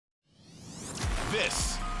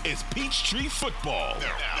This is Peachtree Football.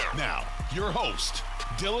 Now, your host,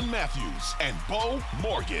 Dylan Matthews and Bo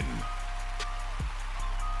Morgan.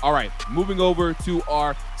 All right, moving over to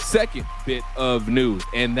our second bit of news,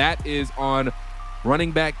 and that is on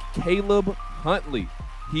running back Caleb Huntley.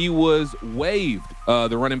 He was waived,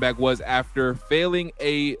 the running back was, after failing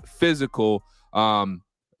a physical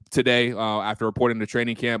today after reporting to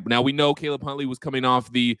training camp. Now, we know Caleb Huntley was coming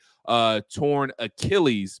off the torn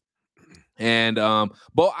Achilles. And,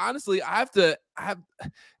 but honestly,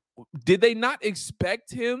 did they not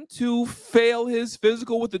expect him to fail his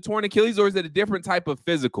physical with the torn Achilles, or is it a different type of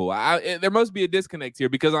physical? There must be a disconnect here,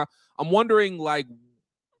 because I'm wondering, like,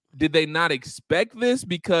 did they not expect this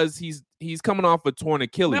because he's coming off a torn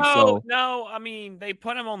Achilles? No. I mean, they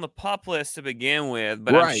put him on the PUP list to begin with,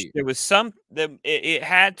 but right. There was it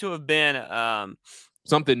had to have been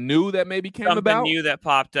something new that maybe came about. Something new that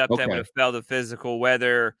popped up that would have failed the physical.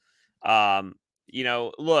 Whether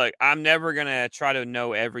look, I'm never gonna try to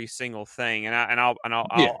know every single thing, and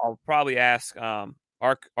I'll probably ask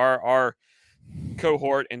our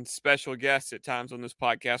cohort and special guest at times on this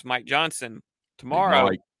podcast, Mike Johnson, tomorrow,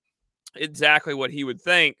 exactly what he would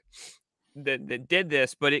think that did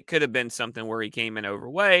this. But it could have been something where he came in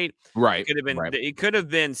overweight. Right. It could have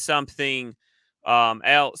been something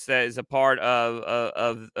else that is a part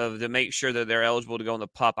of to make sure that they're eligible to go on the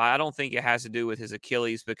PUP. I don't think it has to do with his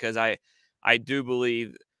Achilles, because I do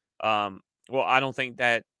believe I don't think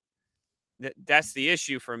that's the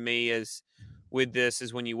issue for me is with this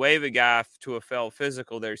is when you waive a guy to a failed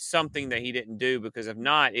physical, there's something that he didn't do, because if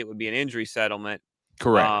not, it would be an injury settlement.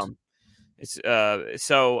 Correct.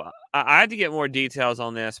 So I had to get more details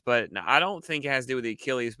on this, but I don't think it has to do with the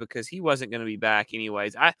Achilles, because he wasn't going to be back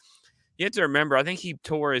anyways. You have to remember, I think he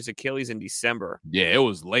tore his Achilles in December. Yeah, it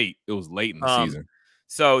was late. It was late in the season.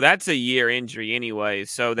 So that's a year injury anyway.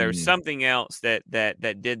 So there's something else that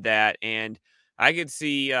did that, and I could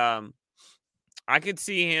see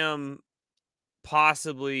him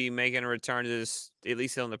possibly making a return to this, at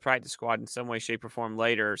least on the practice squad in some way, shape, or form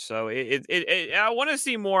later. So I want to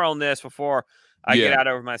see more on this before I get out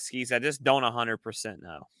over my skis. I just don't 100%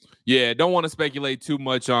 know. Yeah, don't want to speculate too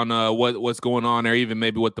much on what's going on, or even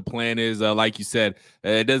maybe what the plan is. Like you said,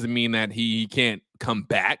 it doesn't mean that he can't come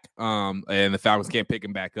back, and the Falcons can't pick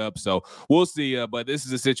him back up. So we'll see. But this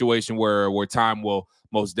is a situation where time will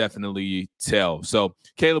most definitely tell. So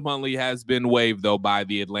Caleb Huntley has been waived, though, by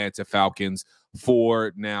the Atlanta Falcons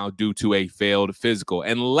for now due to a failed physical.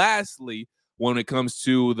 And lastly, when it comes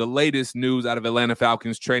to the latest news out of Atlanta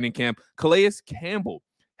Falcons training camp, Calais Campbell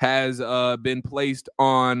has been placed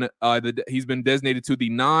on he's been designated to the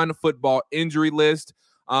non-football injury list.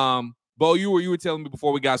 Bo, you were telling me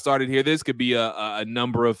before we got started here, this could be a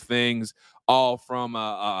number of things, all from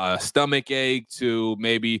a stomach ache to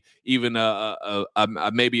maybe even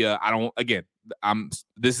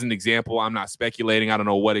this is an example. I'm not speculating. I don't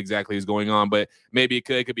know what exactly is going on, but maybe it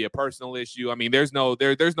could be a personal issue. I mean, there's no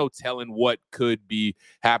telling what could be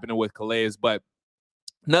happening with Calais, but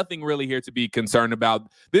nothing really here to be concerned about.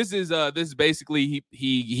 This is basically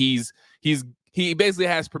he basically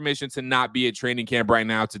has permission to not be at training camp right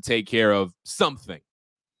now to take care of something.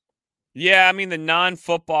 Yeah, I mean, the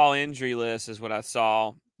non-football injury list is what I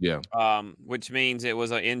saw. Yeah. Which means it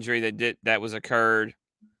was an injury that was occurred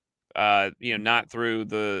not through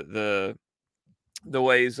the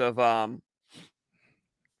ways of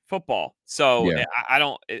football. So yeah.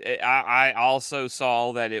 I also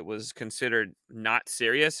saw that it was considered not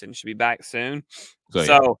serious and should be back soon.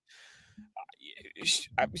 So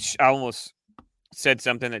I almost said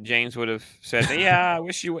something that James would have said. Yeah, I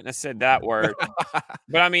wish you wouldn't have said that word.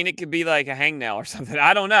 But I mean, it could be like a hangnail or something.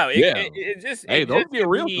 I don't know. Those be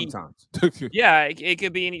real sometimes. Yeah, it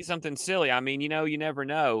could be something silly. I mean, you never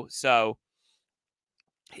know. So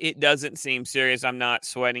it doesn't seem serious. I'm not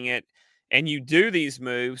sweating it. And you do these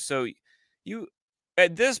moves, so you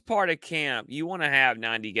at this part of camp, you want to have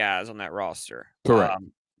 90 guys on that roster. Correct.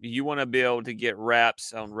 You want to be able to get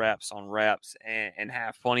reps on reps on reps and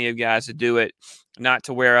have plenty of guys to do it, not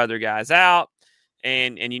to wear other guys out.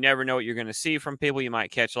 And you never know what you're going to see from people. You might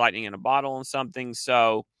catch lightning in a bottle on something.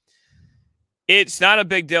 So it's not a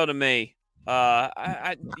big deal to me.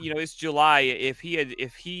 It's July. If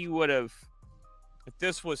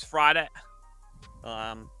this was Friday,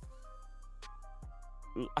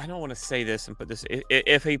 I don't want to say this and put this.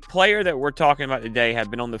 If a player that we're talking about today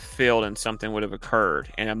had been on the field and something would have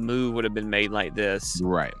occurred and a move would have been made like this,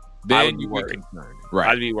 right? Then you would be worried. Right,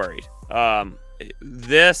 I'd be worried.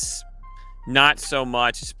 This, not so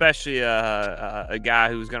much, especially a guy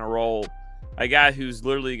who's going to roll, a guy who's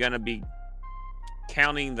literally going to be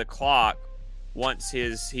counting the clock once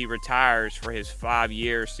he retires for his 5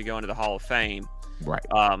 years to go into the Hall of Fame. Right.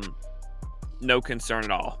 No concern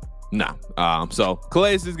at all. No. So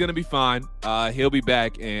Calais is going to be fine. He'll be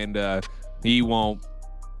back, and he won't.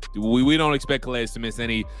 We don't expect Calais to miss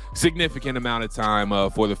any significant amount of time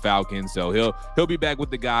for the Falcons. So he'll be back with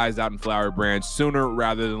the guys out in Flower Branch sooner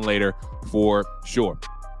rather than later for sure.